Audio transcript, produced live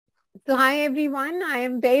So hi everyone, I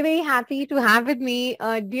am very, very happy to have with me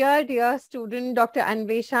a dear student, Dr.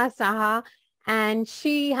 Anwesha Saha, and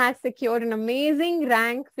she has secured an amazing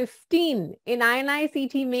rank 15 in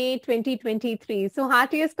INICET May 2023. So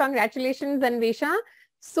heartiest congratulations, Anwesha.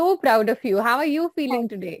 So proud of you. How are you feeling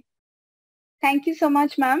Thank today? thank you so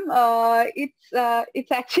much, ma'am.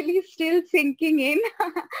 It's actually still sinking in.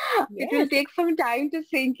 It will Yes, take some time to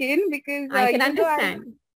sink in because I can even though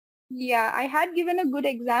understand. I had given a good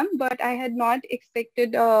exam, but I had not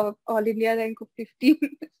expected All India rank of 15.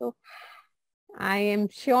 So I am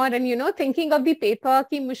sure, and thinking of the paper,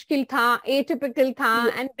 ki mushkil tha, atypical tha,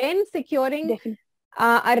 yeah, and then securing definitely.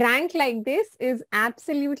 a rank like this is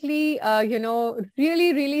absolutely,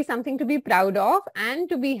 really, really something to be proud of and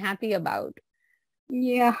to be happy about.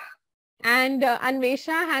 Yeah, And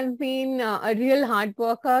Anwesha has been a real hard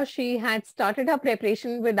worker. She had started her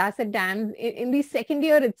preparation with us at DAMS in the second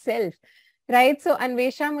year itself, right? So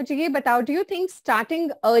Anwesha, mujhe ye batao, do you think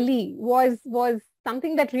starting early was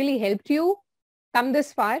something that really helped you come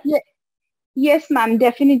this far? yeah, yes, ma'am,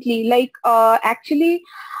 definitely. Actually,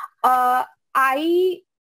 Uh, I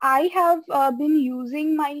I have been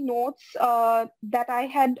using my notes that I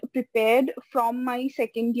had prepared from my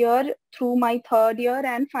second year through my third year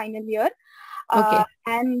and final year. Okay.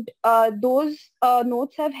 And those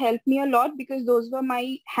notes have helped me a lot because those were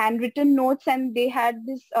my handwritten notes and they had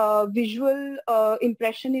this visual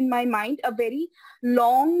impression in my mind, a very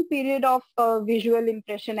long period of visual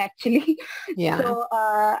impression actually. Yeah. So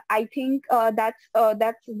I think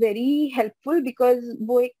that's very helpful because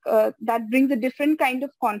that brings a different kind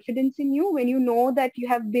of confidence in you when you know that you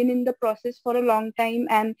have been in the process for a long time,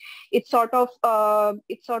 and it sort of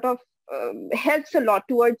helps a lot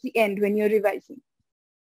towards the end when you're revising.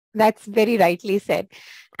 That's very rightly said.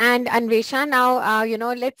 And Anvesha, now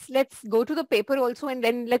let's go to the paper also, and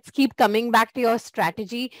then let's keep coming back to your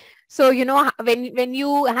strategy. So when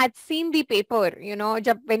you had seen the paper,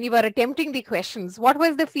 when you were attempting the questions, what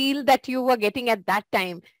was the feel that you were getting at that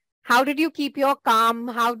time? How did you keep your calm?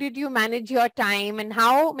 How did you manage your time? And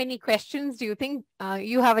how many questions do you think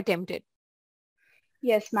you have attempted?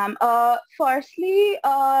 Yes, ma'am. Firstly,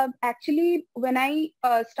 actually, when I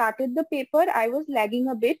started the paper, I was lagging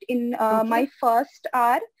a bit in Okay. my first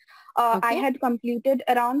hour. I Okay. had completed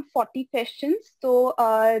around 40 questions. So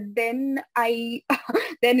then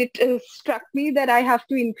then it struck me that I have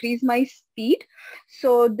to increase my speed.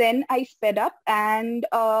 So then I sped up and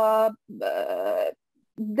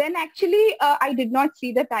then actually I did not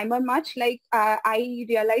see the timer much. I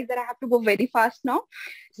realized that I have to go very fast now.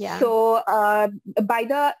 Yeah. So by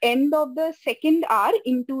the end of the second hour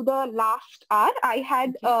into the last hour, I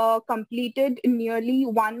had Okay. completed nearly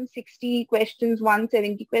 160 questions,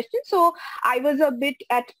 170 questions. So I was a bit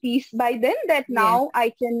at peace by then that Yes. now I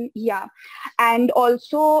can, yeah. And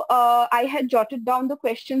also I had jotted down the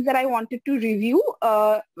questions that I wanted to review.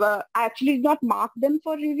 I actually did not mark them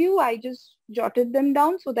for review. I just jotted them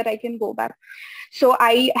down so that I can go back. So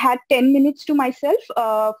I had 10 minutes to myself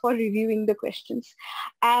for reviewing the questions.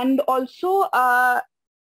 And also, I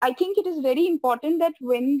think it is very important that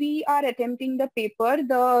when we are attempting the paper,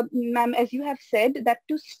 ma'am, as you have said, that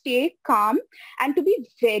to stay calm and to be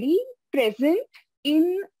very present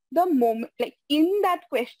in the moment, like in that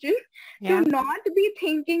question, to Yeah. not be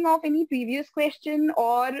thinking of any previous question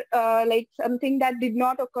or like something that did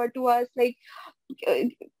not occur to us, like uh,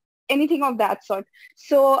 anything of that sort.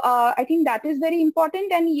 So I think that is very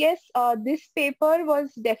important. And yes, this paper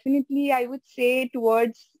was definitely, I would say,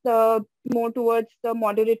 towards the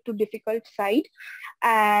moderate to difficult side.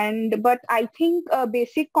 But I think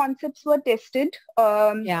basic concepts were tested.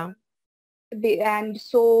 Yeah. And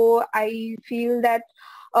so I feel that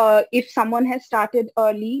if someone has started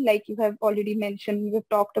early, like you have already mentioned, we've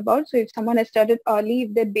talked about, so if someone has started early,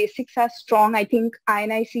 if their basics are strong, I think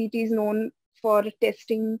INICET is known for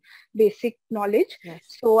testing basic knowledge. Yes.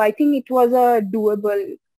 So I think it was a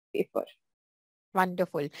doable paper.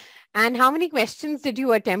 Wonderful. And how many questions did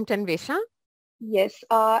you attempt, Anvesha? Yes,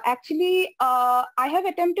 actually, I have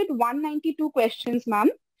attempted 192 questions,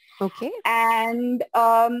 ma'am. Okay. And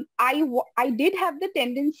I did have the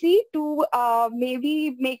tendency to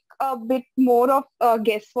maybe make a bit more of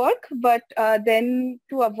guesswork, but then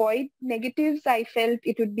to avoid negatives, I felt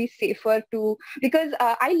it would be safer to, because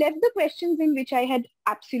I left the questions in which I had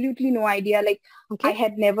absolutely no idea, like I Okay.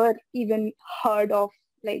 had never even heard of,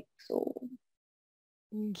 like, so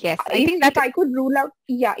Yes, I if think if that I could rule out,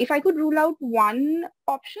 yeah, if I could rule out one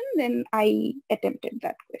option, then I attempted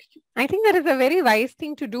that question. I think that is a very wise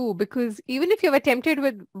thing to do, because even if you've attempted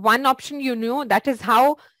with one option, that is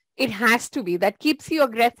how it has to be. That keeps you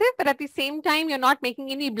aggressive, but at the same time, you're not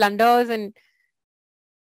making any blunders and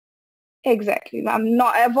Exactly. I'm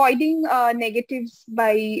not avoiding negatives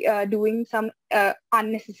by doing some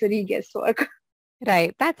unnecessary guesswork.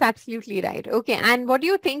 Right. That's absolutely right. Okay. And what do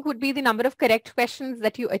you think would be the number of correct questions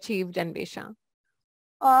that you achieved, Anwesha?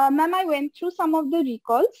 Ma'am, I went through some of the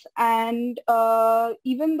recalls, and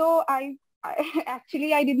even though I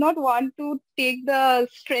actually I did not want to take the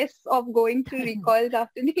stress of going through recalls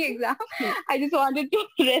after the exam. I just wanted to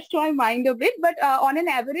rest my mind a bit. But on an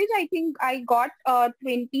average, I think I got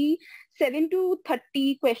 27 to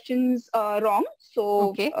 30 questions wrong. So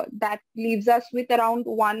Okay. that leaves us with around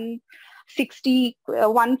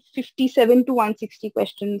 157 to 160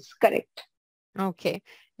 questions correct. Okay,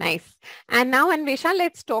 nice. And now, Anwesha,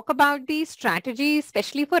 let's talk about the strategy,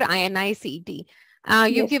 especially for INICET. You've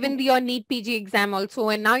Yes, ma'am. given your NEET PG exam also,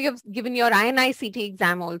 and now you've given your INICET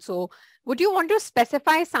exam also. Would you want to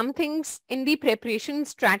specify some things in the preparation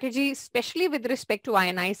strategy, especially with respect to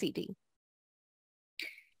INICET?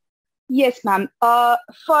 Yes, ma'am.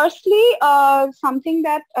 Firstly, something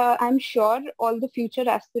that I'm sure all the future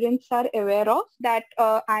aspirants are aware of, that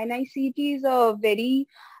INICET is a very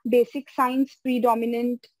basic science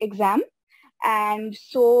predominant exam. And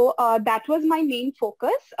so that was my main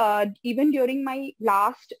focus, even during my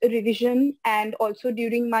last revision and also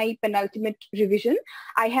during my penultimate revision.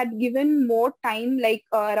 I had given more time, like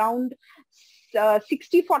around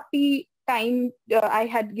 60-40 time I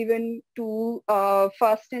had given to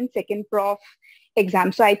first and second prof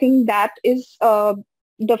exam. So I think that is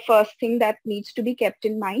the first thing that needs to be kept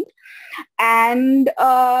in mind. And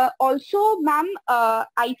also, ma'am,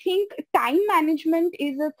 I think time management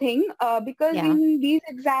is a thing because Yeah. in these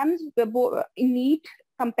exams, in NEET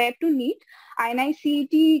compared to NEET,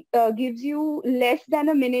 INICET gives you less than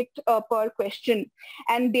a minute per question,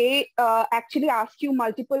 and they actually ask you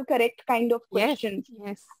multiple correct kind of Yes. questions.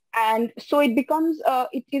 Yes. And so it becomes,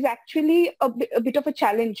 it is actually a bit of a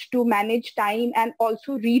challenge to manage time and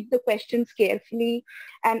also read the questions carefully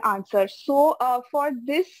and answer. So for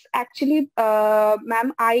this, actually,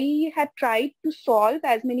 ma'am, I had tried to solve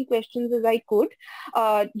as many questions as I could.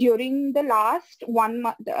 During the last 1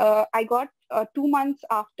 month, I got 2 months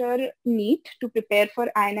after NEET to prepare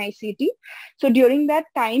for INICET. So during that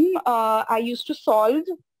time, I used to solve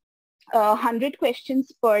 100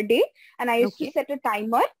 questions per day, and I used to Okay. set a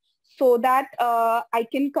timer so that I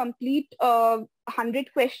can complete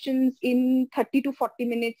 100 questions in 30 to 40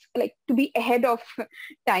 minutes, like to be ahead of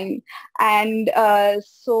time. And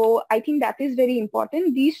so I think that is very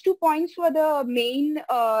important. These 2 points were the main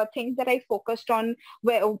things that I focused on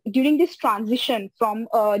during this transition from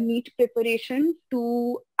NEET preparation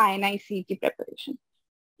to INICET preparation.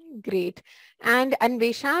 Great. And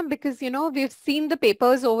Anwesha, because, we've seen the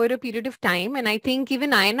papers over a period of time, and I think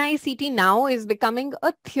even INICET now is becoming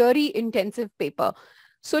a theory intensive paper.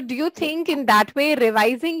 So do you Yes. think in that way,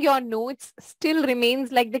 revising your notes still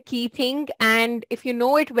remains like the key thing? And if you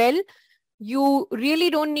know it well, you really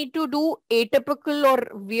don't need to do atypical or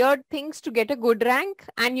weird things to get a good rank,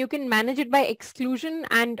 and you can manage it by exclusion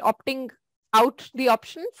and opting out the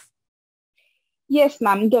options? Yes,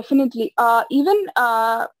 ma'am, definitely. Even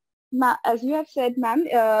as you have said, ma'am,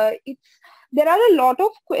 there were a lot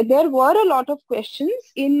of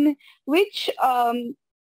questions in which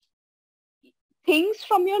things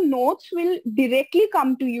from your notes will directly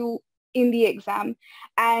come to you in the exam.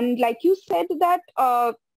 And like you said that,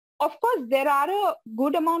 of course, there are a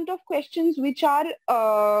good amount of questions which are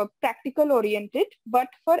practical oriented, but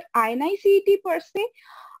for INICET per se,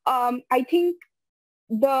 I think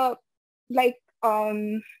the like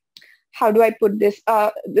how do I put this?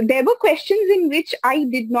 There were questions in which I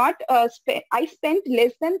did not I spent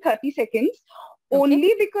less than 30 seconds Okay.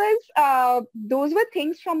 only because those were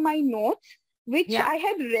things from my notes which Yeah. I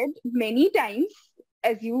had read many times,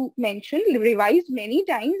 as you mentioned, revised many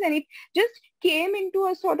times, and it just came into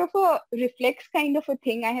a sort of a reflex kind of a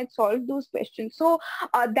thing. I had solved those questions. So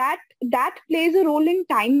that plays a role in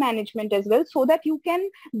time management as well, so that you can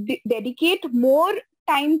dedicate more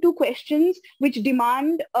time to questions which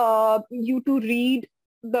demand you to read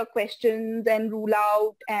the questions and rule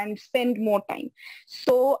out and spend more time.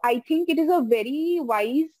 So I think it is a very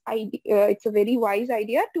wise idea. It's a very wise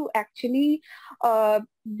idea to actually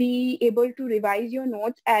be able to revise your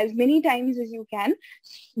notes as many times as you can,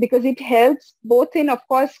 because it helps both in, of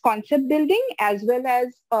course, concept building as well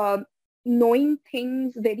as knowing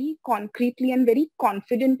things very concretely and very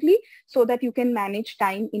confidently, so that you can manage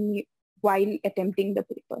time in while attempting the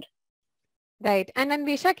paper. Right. And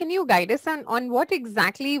Anwesha, can you guide us on what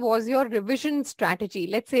exactly was your revision strategy?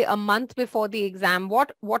 Let's say a month before the exam.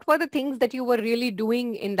 What were the things that you were really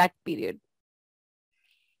doing in that period?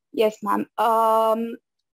 Yes, ma'am.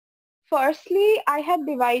 Firstly, I had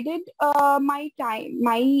divided my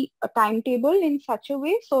timetable in such a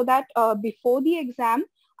way so that before the exam,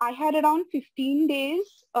 I had around 15 days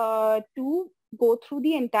to go through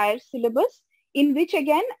the entire syllabus, in which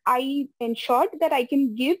again, I ensured that I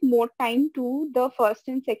can give more time to the first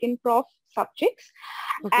and second prof subjects.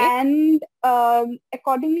 Okay. And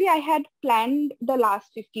accordingly, I had planned the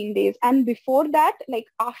last 15 days. And before that, like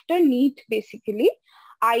after NEET, basically,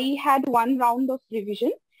 I had one round of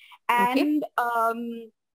revision. Okay. And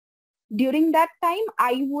during that time,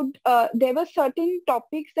 there were certain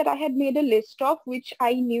topics that I had made a list of, which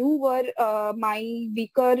I knew were my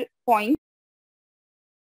weaker points.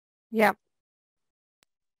 Yeah.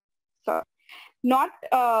 So not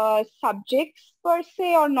subjects per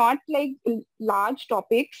se, or not like large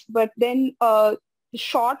topics, but then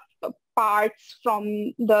short parts from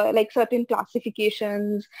the like certain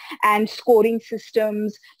classifications and scoring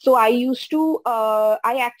systems. So I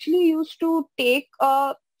actually used to take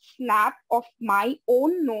a snap of my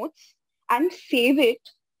own notes and save it,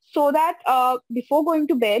 so that before going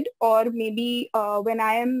to bed, or maybe when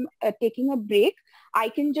I am taking a break, I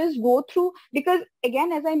can just go through, because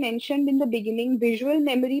again, as I mentioned in the beginning, visual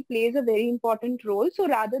memory plays a very important role. So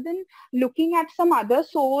rather than looking at some other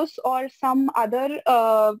source or some other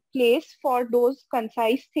place for those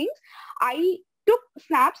concise things, I took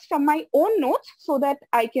snaps from my own notes so that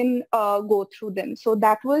I can go through them. So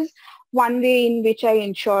that was one way in which I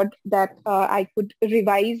ensured that I could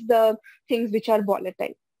revise the things which are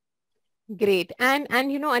volatile. Great. And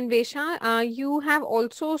Anwesha, you have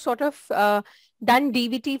also sort of done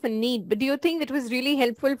DVT for NEET, but do you think it was really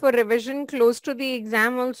helpful for revision close to the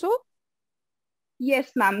exam also?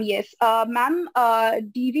 Yes, ma'am. Yes, ma'am.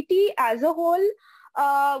 DVT as a whole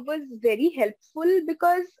was very helpful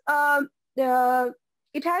because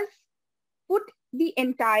it has put the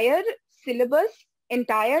entire syllabus,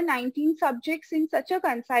 entire 19 subjects in such a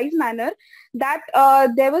concise manner that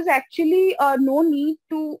there was actually no need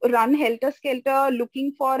to run helter-skelter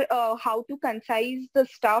looking for how to concise the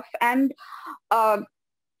stuff. And uh,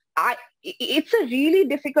 it's a really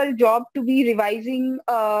difficult job to be revising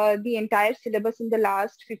the entire syllabus in the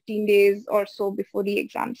last 15 days or so before the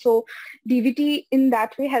exam. So DVT in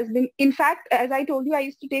that way has been, in fact, as I told you, I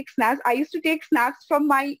used to take snaps. I used to take snaps from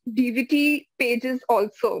my DVT pages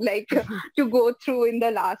also, like to go through in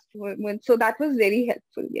the last moment. So that was very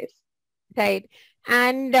helpful, yes. Right.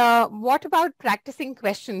 And what about practicing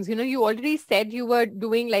questions? You already said you were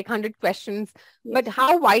doing like 100 questions, but Yes,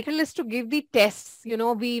 how vital is to give the tests? We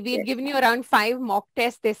had yes, given you around 5 mock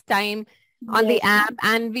tests this time on the yes, app,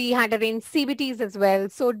 ma'am. and we had arranged CBTs as well.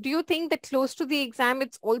 So do you think that close to the exam,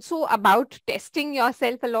 it's also about testing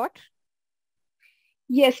yourself a lot?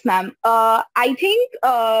 Yes, ma'am. I think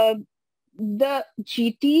the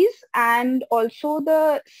GTs and also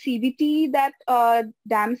the CBT that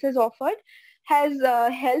DAMS has offered has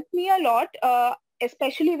helped me a lot,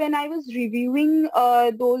 especially when I was reviewing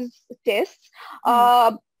those tests. Hmm.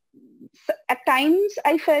 Uh, at times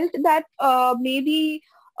I felt that maybe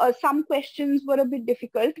some questions were a bit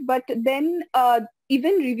difficult, but then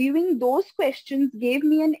even reviewing those questions gave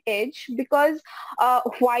me an edge, because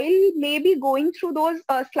while maybe going through those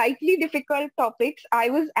slightly difficult topics, I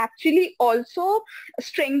was actually also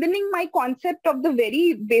strengthening my concept of the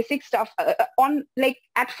very basic stuff. On like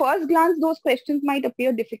at first glance, those questions might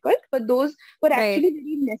appear difficult, but those were Right. actually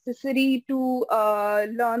very necessary to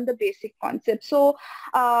learn the basic concept. So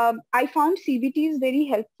I found CBT is very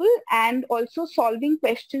helpful, and also solving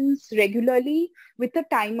questions regularly with a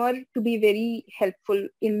timer to be very helpful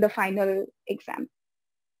in the final exam.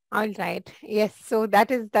 All right. Yes. So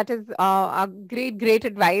that is a great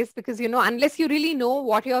advice, because unless you really know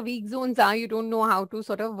what your weak zones are, you don't know how to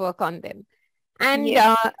sort of work on them. And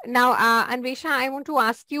Yes. now, Anwesha, I want to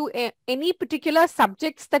ask you any particular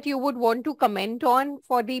subjects that you would want to comment on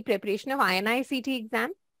for the preparation of INICET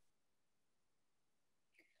exam?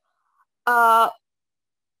 Uh,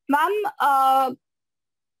 Ma'am,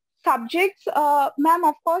 subjects, ma'am,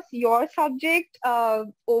 of course, your subject,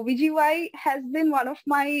 OBGY, has been one of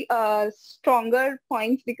my stronger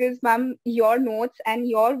points, because, ma'am, your notes and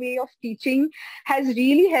your way of teaching has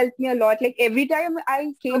really helped me a lot. Like every time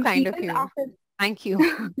I So came, kind of you. Thank you.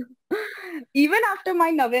 even after my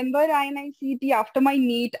November INICET, after my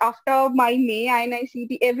NEET, after my May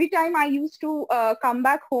INICET, every time I used to come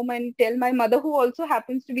back home and tell my mother, who also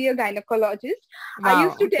happens to be a gynecologist, I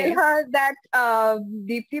used Wow. to tell Okay. her that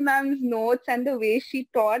Deepti ma'am's notes and the way she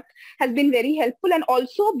taught has been very helpful. And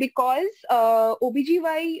also because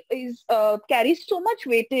OBGY is carries so much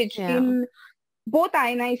weightage Yeah. in both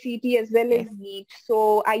INICET as well as Yes. NEET.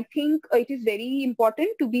 So I think it is very important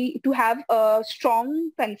to have a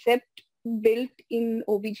strong concept built in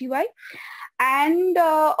OBGY. And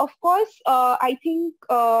of course, I think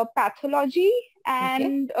pathology Okay.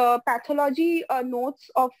 and pathology notes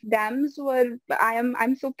of DAMS were,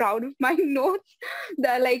 I'm so proud of my notes.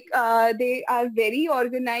 They are very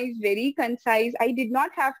organized, very concise. I did not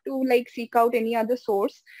have to like seek out any other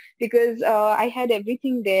source because I had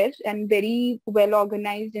everything there and very well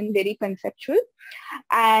organized and very conceptual.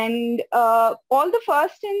 And all the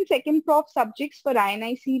first and second prof subjects for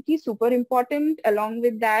INICET super important. Along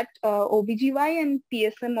with that, OBGY and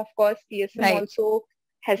PSM, of course, PSM Right. also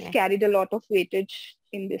has Yes. carried a lot of weightage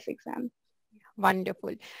in this exam.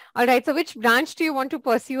 Wonderful. All right. So which branch do you want to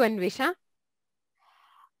pursue, Anwesha?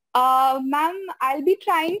 Ma'am, I'll be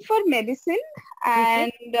trying for medicine,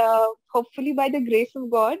 Okay. and hopefully by the grace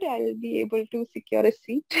of God, I'll be able to secure a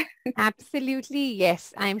seat. Absolutely,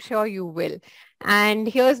 yes. I'm sure you will. And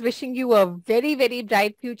here's wishing you a very, very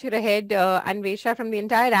bright future ahead, Anwesha, from the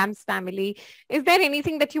entire AIIMS family. Is there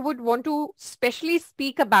anything that you would want to specially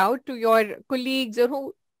speak about to your colleagues or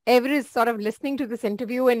whoever is sort of listening to this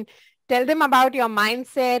interview, and tell them about your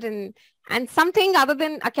mindset and something other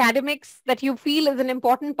than academics that you feel is an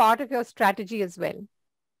important part of your strategy as well?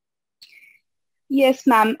 Yes,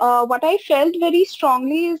 ma'am. What I felt very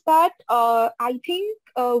strongly is that I think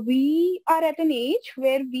we are at an age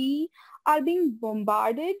where we are being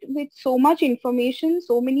bombarded with so much information,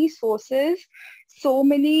 so many sources, so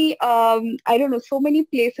many, I don't know, so many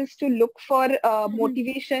places to look for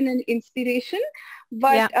motivation and inspiration.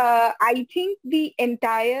 But Yeah, I think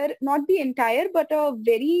not the entire, but a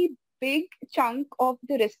very big chunk of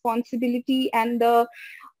the responsibility and the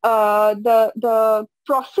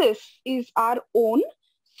process is our own.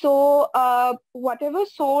 So whatever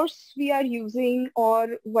source we are using or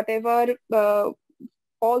whatever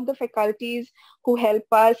all the faculties who help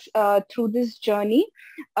us through this journey,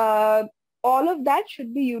 uh, all of that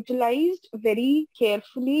should be utilized very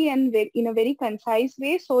carefully and in a very concise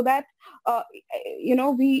way so that uh,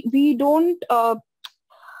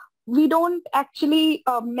 we don't actually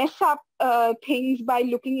mess up things by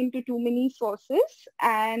looking into too many sources.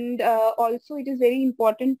 And also it is very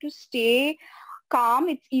important to stay calm.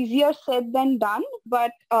 It's easier said than done,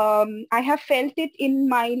 but I have felt it in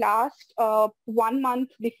my last 1 month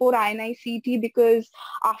before INICET, because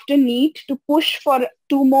after NEET to push for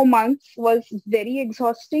 2 more months was very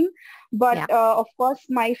exhausting. But yeah. of course,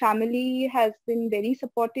 my family has been very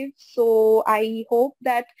supportive. So I hope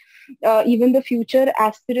that even the future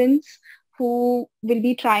aspirants who will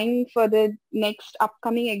be trying for the next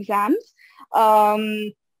upcoming exams,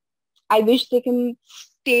 um, I wish they can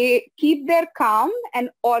keep their calm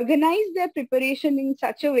and organize their preparation in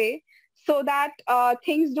such a way so that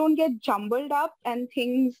things don't get jumbled up and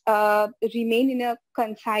things remain in a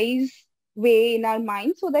concise way in our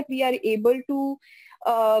mind, so that we are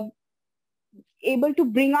uh, able to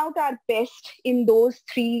bring out our best in those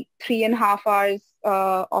 3.5 hours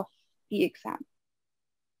of the exam.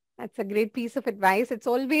 That's a great piece of advice. It's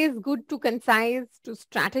always good to concise, to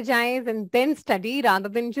strategize, and then study rather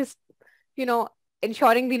than just, you know,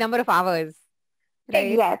 ensuring the number of hours,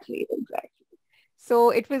 right? Exactly, exactly.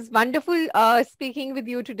 So it was wonderful speaking with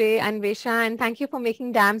you today, Anwesha, and thank you for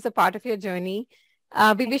making DAMS a part of your journey. We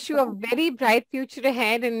Thank you wish you so a much. very bright future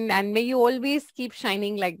ahead, and may you always keep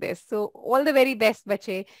shining like this. So all the very best,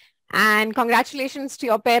 Bache. And congratulations to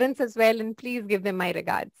your parents as well, and please give them my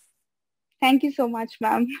regards. Thank you so much,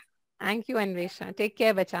 ma'am. Thank you, Anwesha. Take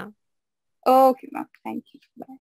care, Bacha. Okay, ma'am. Thank you. Bye.